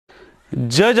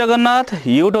जय Jagannath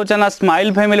YouTube channel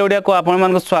smile family Odia को आपण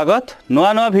मान स्वागत।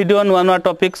 नुआ नुआ वीडियो नुआ नुआ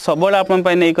टॉपिक सब आपण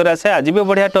नहीं कर आसे। आज भी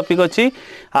बढ़िया टॉपिक अच्छी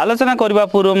आलोचना करने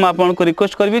पूर्व मुझे आपको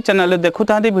रिक्वेस्ट करी चैनल देखु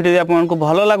था वीडियो आपको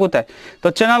भल लगुता है तो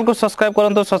चैनल को सब्सक्राइब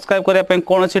करूँ। सब्सक्राइब करने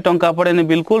कौन टंका पड़े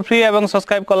बिल्कुल फ्री और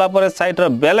सब्सक्राइब कलापर साइड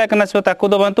बेल आइकन आसो ताकू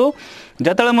दबातु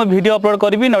जो मुझे वीडियो अपलोड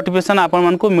करी नोटिफिकेशन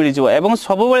आपको मिल जाए।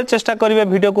 सब चेष्टा करेंगे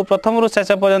वीडियो को प्रथम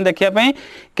शेष पर्यटन देखापी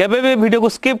केवे भी वीडियो को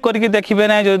स्किप करके देखिए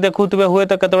ना। जो देखुवे हुए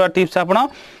तो कतोड़ा टिप्स आप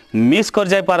मिस कर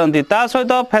जाई पारंती। ता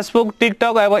सहित फेसबुक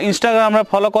टिकटॉक और इंस्टाग्राम रे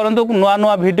फॉलो करंतु नुआ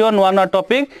नुआ वीडियो नुआ नुआ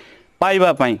टॉपिक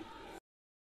पाइबा पई।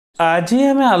 आज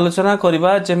हमें आलोचना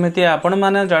करबा जेमिति आपण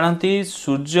माने जानती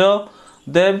सूर्य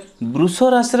देव वृष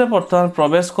राशि रे वर्तमान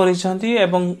प्रवेश करिसंती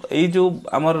एवं एई जो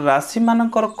हमर राशि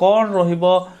मानकर कोन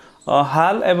रहिबो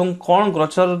हाल एवं कौन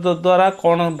ग्रचर द्वारा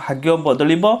कौन भाग्य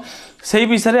बदलिबो से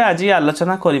विषय आज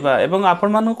आलोचना करबा। एवं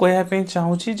आपण मानु कहया पे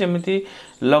चाहूची जेमिति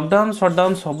लॉकडाउन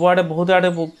शटडाउन सब आड़े बहुत आड़े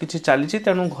किछि चली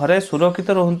तेणु घरे सुरक्षित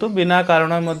रहंतु बिना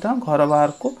कारण मध्य घर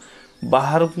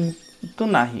बाहर तो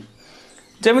नाही।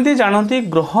 जेमिति जानती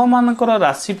ग्रह मानकर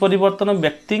राशि परिवर्तन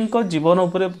व्यक्ति जीवन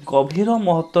उपरे गभीर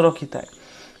महत्व रखि थाए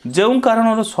जो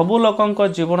कारण सबु लोकंक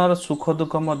जीवन सुख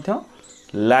दुख मध्य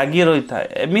लागी रही थाए।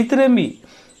 एमितिरे भी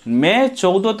मे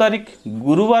 14 तारिख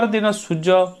गुरुवार दिन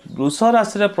सूर्य वृष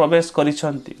राशि रे प्रवेश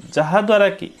करिसंती जहा द्वारा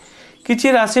कि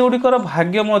किछि राशि गुड़िकर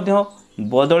भाग्य मध्य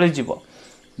बदली जीव।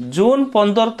 जून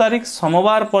 15 तारिख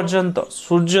सोमवार पर्यंत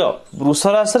सूर्य वृष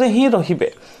राशि रे ही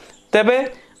रहिबे। तेबे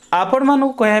आपण मानु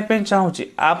कहया पे चाहूची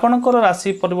आपनकर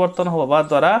राशि परिवर्तन होबा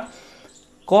द्वारा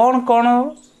कौन कौन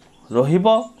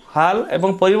रहिबो हाल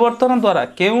एवं परिवर्तन द्वारा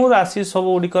केउ राशि सब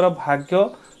गुड़िकर भाग्य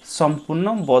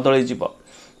संपूर्ण बदली जीव।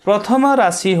 प्रथम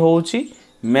राशि होउची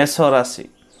मेष राशि।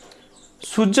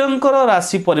 सूर्यंकर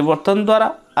राशि परिवर्तन द्वारा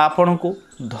आपण को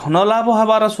धन लाभ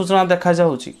हबार सूचना देखा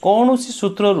जाउची। कौनसी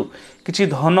सूत्ररु किछि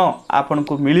धन आपण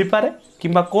को मिली पारे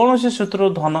किंबा कौनसी सूत्ररु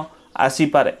धन आसी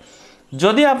पारे।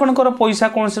 जदि आपणकर पैसा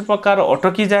कौनसी प्रकार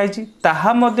अटकी जाइछि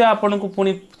ताहा मध्ये आपण को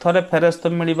पुनी थरे फेरस्त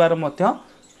मिलिबार मध्ये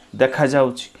देखा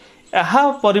जाउची। एहा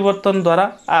परिवर्तन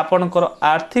द्वारा आपणकर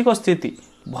आर्थिक स्थिति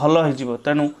भल हो जिवो।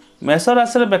 तेणु मेष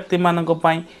राशि व्यक्ति मानक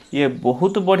पई ये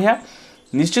बहुत बढ़िया।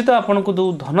 निश्चित आपन को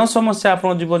जो धन समस्या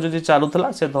आपन जीवन जदि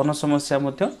चालुतला से धन समस्या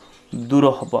मध्ये दूर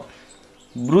हबो।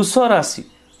 वृष राशि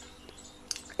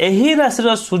एही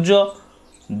राशि सूर्य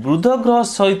बुध ग्रह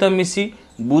सहित मिसी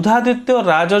बुधादित्य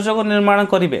राजयोग निर्माण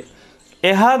करिवे।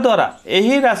 एहा द्वारा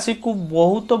एही राशि को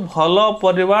बहुत भल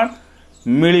परिमाण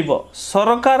मिलिबो।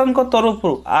 सरकारक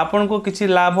तरफ आपन को किछि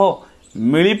लाभ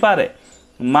मिली पारे।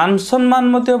 मान सम्मान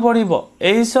मध्य बढ़िबो।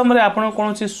 एही समय आपण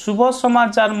कोनोसी शुभ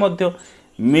समाचार मध्य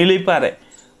मिली पारे।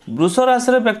 वृष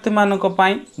राशि व्यक्ति मानक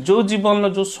पई जो जीवन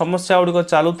जो समस्या गुड़िक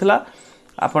चालुला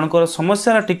आपणकर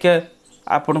समस्या टिके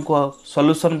आपण को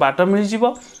सॉल्यूशन बाट मिल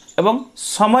जिवो एवं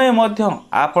समय मध्य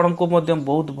आपण को मध्य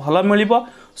बहुत भल मिलिबो।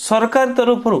 सरकार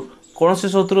तरफ कोनोसी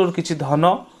सूत्रु किछि धन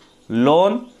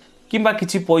लोन किंबा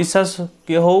किछि पैसा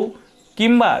के हो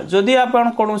किंबा जदि आपण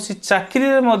कोनोसी चाकरी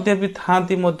रे मध्य भी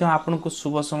थांती मध्य आपण को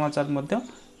शुभ समाचार मध्य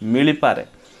मिली पारे।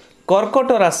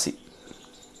 कर्कट राशि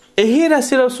एही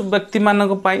राशि व्यक्ति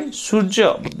मानक पई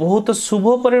सूर्य बहुत शुभ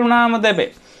परिणाम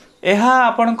देबे। एहा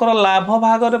आपणकर लाभ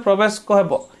भाग रे प्रवेश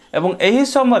कहबो एवं एही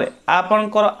समय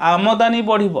आपणकर आमदानी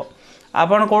बढ़िबो।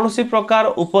 आपण कोनोसी प्रकार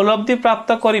उपलब्धि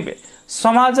प्राप्त करिवे।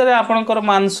 समाज रे आपणकर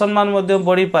मान सम्मान मध्य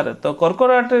बढ़ी पारे। तो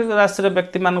कर्कट राशि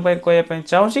व्यक्ति मानक पई कहया पई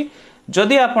चाहूची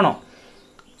जदि आपण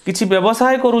किछि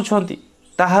व्यवसाय करूछंती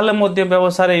ताहाले मध्य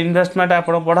व्यवसाय इन्वेस्टमेंट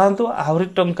आपण बढ़ांतु आहुरी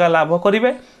टंका लाभ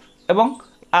करिवे एवं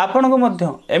आपण को मध्य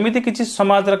एमिति किछि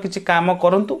समाज रा किछि काम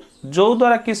करंतु जो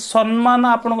द्वारा कि सम्मान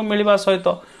आपण को मिलिबा सहित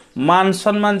मान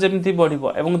सम्मान जेमिति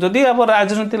बढ़िबो। एवं जदि आप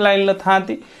राजनीति लाइन ले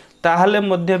थांती ताहाले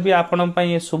मध्य भी आपण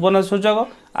पई सुवर्ण सुजोग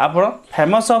आपण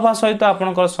फेमस होबा सहित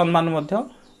आपणकर सम्मान मध्य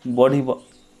बढ़िबो।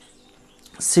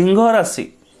 सिंह राशि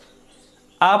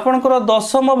आपणकर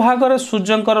दशम भाग रे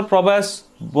सूर्यंकर प्रवेश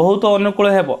बहुत अनुकूल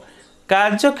हेबो।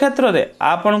 कार्य क्षेत्र रे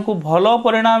आपण को भल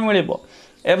परिणाम मिलिबो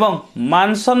एवं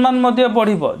मान सम्मान मध्य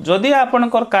बढ़िबो। जदि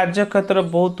आपणकर कार्य क्षेत्र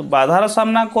बहुत बाधार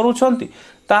सामना करूछंती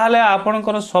ताहाले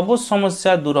आपणकर सब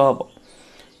समस्या दूर हबो।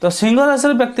 तो सिंह राशि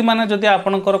व्यक्ति माने जदि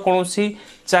आपणकर कोनोसी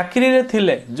चाकरी रे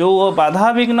थिले जो बाधा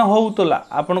विघ्न होउतला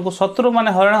आपण को शत्रु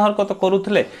माने हरण हरकत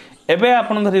करूथिले एबे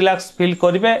आपण रिलैक्स फील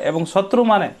करिवे एवं शत्रु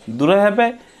माने दूर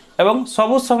हेबे एवं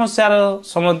सब समस्यार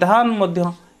समाधान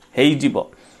मध्य हेई जीवो।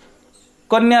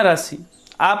 कन्या राशि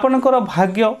आपणकर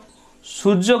भाग्य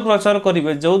सूर्य गोचर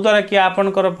करिवे जो द्वारा कि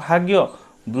आपणकर भाग्य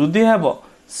वृद्धि हेबो।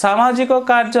 सामाजिक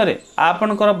कार्य रे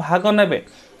आपणकर भाग नेबे।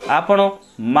 आपण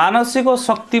मानसिक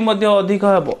शक्ति मध्य अधिक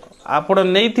हेबो। आपण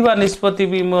नैथिबा निष्पत्ति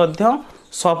भी मध्य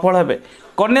सफल हेबे।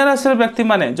 कन्या राशि व्यक्ति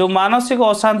माने जो मानसिक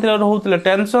अशांति रोते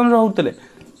टेंशन रोते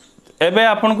एबे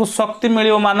आपन को शक्ति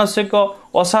मिलियो मानसिक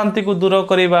अशांति को दूर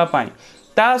करने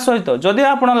ता सहित जदि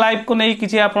आपण लाइफ को नहीं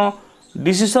किसी आपण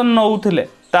डिसीजन नौथिले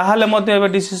ताहाले मध्ये एबे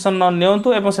डिसीजन न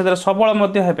नियंतु एवं से सबल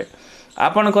मध्ये हेबे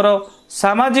आपणकर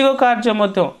सामाजिक कार्य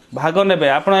मध्ये भाग नेबे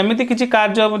आपण एमिति किछि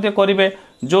कार्य मध्ये करिवे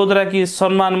जो द्वारा कि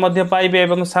सम्मान मध्ये पाइबे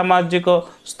एवं सामाजिक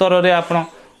स्तर रे आपण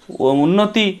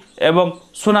उन्नति एवं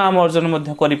सुनाम अर्जन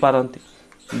मध्ये करि पारंती।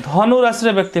 धनु राशि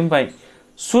रे व्यक्ति पई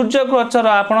सूर्य गोचर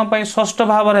आपण पई षष्ठ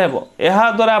भाव रे हेबो एहा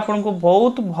द्वारा आपण को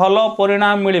बहुत भलो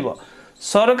परिणाम मिलिबो।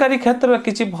 सरकारी क्षेत्र में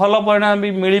किसी भल परिणाम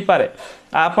भी मिल पारे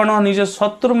आपण निज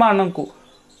शत्रु मान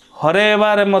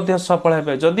हरेबारे मध्य सफल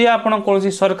हेबे। जदि आपण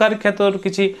कोनसी सरकारी क्षेत्र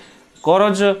किसी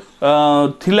करज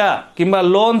थिला किंबा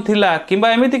लोन थिला किंबा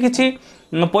एमिति किसी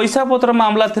पैसा पत्र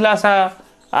मामला थिला सा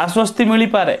आश्वस्ति मिल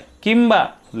पारे किंबा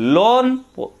लोन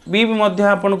भी मध्य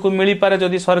आपण को मिल पारे।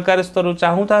 जदि सरकारी स्तर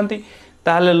चाहूथांती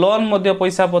ताहले लोन मध्य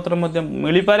पैसा पत्र मध्य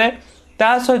मिल पारे।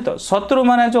 ता सहित शत्रु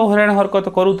माने जो हरण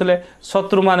हरकत करूथले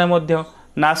शत्रु माने मध्य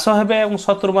नाश हेबे एवं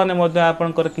शत्रु माने मध्य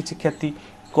आपनकर किछि क्षति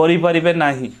करि परिबे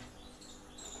नाही।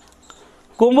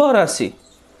 कुंभ राशि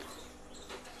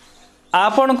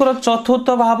आपनकर चतुर्थ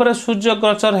भाव रे सूर्य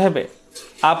गोचर हेबे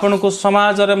आपन को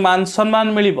समाज रे मान सम्मान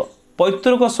मिलिबो।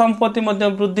 पैतृक संपत्ति मध्य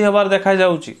वृद्धि हेबार देखा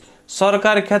जाउची।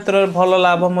 सरकारी क्षेत्र रे भलो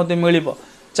लाभ मध्य मिलिबो।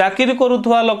 चाकरी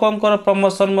करूथवा लोकंकर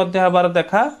प्रमोशन मध्य हेबार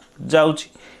देखा जाउची।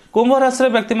 कुंभ राशि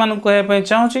व्यक्ति मान कहवाई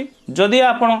चाहूँगी जदि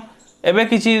आपण एबे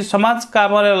किसी समाज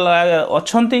काम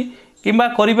अच्छी किंबा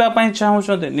करने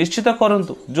चाहते निश्चित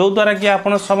करंतु जो द्वारा कि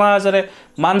आपण समाज रे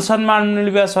मान सम्मान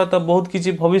मिलवा सहित बहुत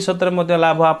किसी भविष्य में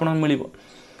लाभ आपण मिल।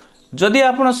 जदि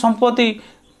आपण संपत्ति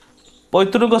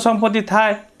पैतृक संपत्ति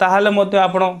थाए ताहले मध्य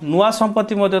आपण नुआ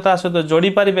संपत्ति सहित जोड़ी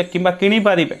पारिबे किंबा किनी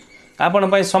पारिबे आपण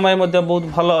पई समय मध्य बहुत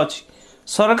भलो अछि।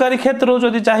 सरकारी क्षेत्र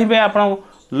जदि चाहिए आपण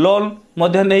लोन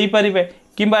मध्य नहीं पारिबे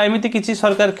किंबा एमिति किसी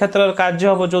सरकारी क्षेत्र कार्य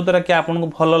हम जो द्वारा कि आपन को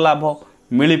भल लाभ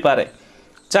मिल पारे।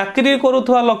 चाकरी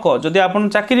करुथवा लोक जदि आपन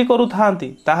चाकरी करूथांती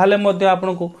ताहले मध्य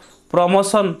आपन को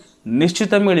प्रमोशन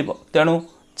निश्चित मिलिबो। तेणु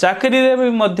चाकरी रे भी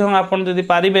मध्य आपन जदि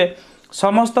पारिबे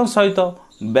समस्त सहित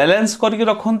बैलेंस करके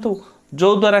रखंतु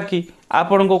जो द्वारा कि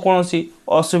आपन को कोनोसी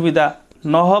असुविधा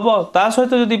न होबो। ता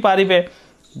सहित जदि पारिबे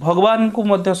भगवान को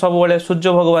मध्य सब बेले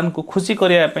सूर्य भगवान को खुशी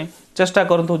करिया पई चेष्टा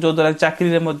करंतु जो द्वारा चाकरी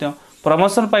रे मध्य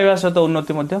प्रमोशन पाइबा सहित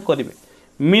उन्नति मध्य करिवे।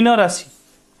 मीन राशि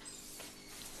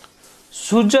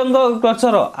सूर्य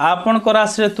गोचर आपण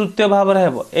राशि तृतीय भाव रे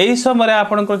हेबो। एही समय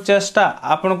आपण चेष्टा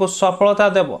आपण को सफलता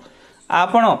देव।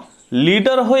 आपण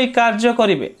लीडर होई कार्य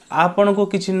करिवे। आपण को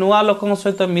किछि नुआ लोकन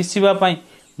सहित मिसिबा पई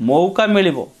मौका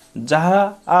मिलिबो जहा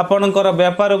आपणकर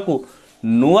व्यापार को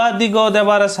नुआ दिग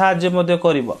देवार साहाय्य मध्य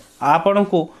करिवो। आपण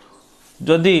को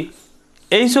जदि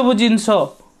एही सब जिंस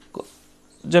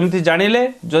जमती जानिले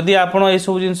जदि आपण ए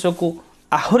सब जिंस को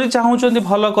आहुरी चाहूचंती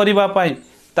भलो करिबा पई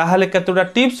ताहाले केतुडा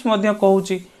टिप्स मध्य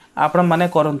कहूची आपण माने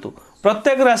करंतु।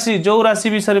 प्रत्येक राशि जो राशि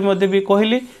विषय मध्य भी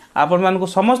कहली आपण मान को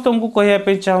समस्त को कहया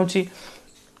पे चाहूची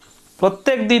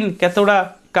प्रत्येक दिन केतुडा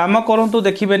काम करंतु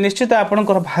देखिबे निश्चित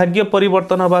आपणकर भाग्य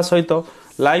परिवर्तन होबा सहित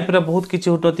लाइफ रे बहुत किछि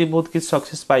उन्नति बहुत किछि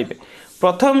सक्सेस पाइबे।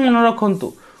 प्रथम मन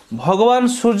रखंतु भगवान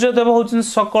सूर्य देव होउछन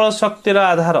सकल शक्तिर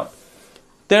आधार।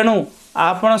 तेणु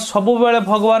आपण सबु बेले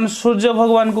भगवान सूर्य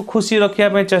भगवान को खुशी रखिया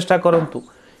पे चेष्टा करंतु।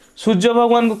 सूर्य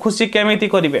भगवान को खुशी केमिति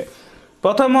करिवे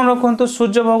प्रथम मन रखंतु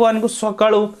सूर्य भगवान को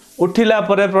सकाळु उठिला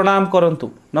परे प्रणाम करंतु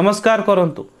नमस्कार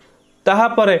करंतु। ताहा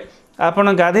परे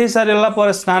आपण गाधै सारिला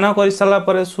परे स्नान करि साला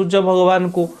परे सूर्य भगवान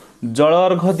को जल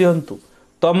अर्घ दियंतु।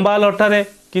 तंबा लटारे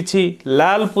किछि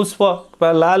लाल पुष्प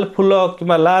बा लाल फूल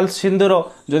किबा लाल सिंदूर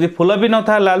जदि फूल भी न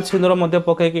था लाल सिंदूर मध्य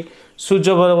पकेकी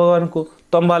सूर्य भगवान को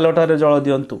तंबा लटारे जल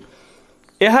दियंतु।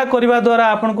 यह करने द्वारा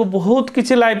आपन को बहुत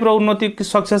किसी लाइफ रो उन्नति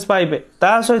सक्सेस पाइबे।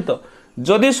 ता सहित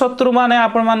जदि शत्रु माने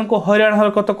आपण मान को हैरान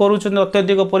हरकत करूछन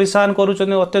अत्यधिक परेशान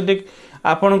करूछन अत्यधिक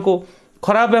आपण को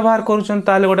खराब व्यवहार करूछन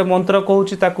ताले गोटे मंत्र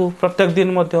कहूची ताकू प्रत्येक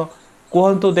दिन मध्य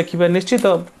कहंतु देखिबे निश्चित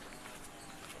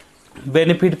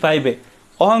बेनिफिट पाइबे।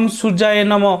 ओम सूर्याय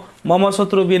नम मम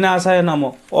शत्रु विनाशाय नम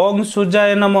ओम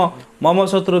सूर्याय नम मम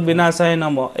शत्रु विनाशाय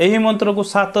नम। एही मंत्र को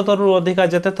 7 थरु अधिका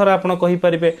जेते थर आपण कहि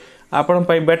परिबे आपण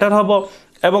पई बेटर हबो।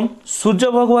 एवं सूर्य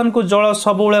भगवान को जल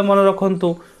सबुले मन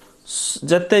रखंतु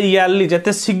जते याली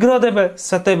जते शीघ्र देबे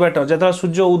सेते बेटर। जते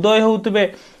सूर्य उदय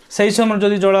होउतबे सही समय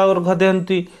जदि जल अर्घ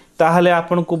देंती ताहले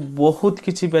आपण को बहुत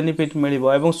किछि बेनिफिट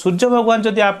मिलिबो। एवं सूर्य भगवान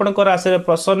जदि आपण को राशि रे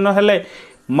प्रसन्न हेले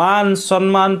मान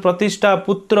सम्मान प्रतिष्ठा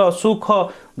पुत्र सुख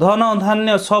धन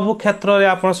धान्य सब क्षेत्र रे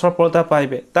आपण सफलता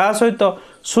पाइबे। ता सहित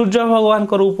सूर्य भगवान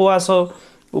को उपवास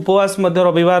उपवास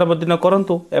रविवार दिन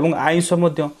करंतु एवं आइंष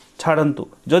छाड़तु।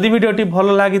 जदि वीडियोटी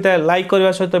भल लगी लाइक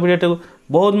करने सहित वीडियो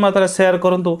बहुत मात्रा शेयर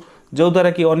करूँ जो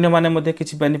द्वारा कि अन्य माने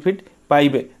किसी बेनिफिट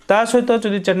पाइबे। ता सहित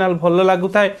जदि चैनल भल लगु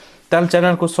थाए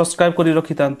चैनल को सब्सक्राइब कर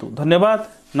रखि था। धन्यवाद,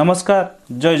 नमस्कार,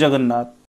 जय जगन्नाथ।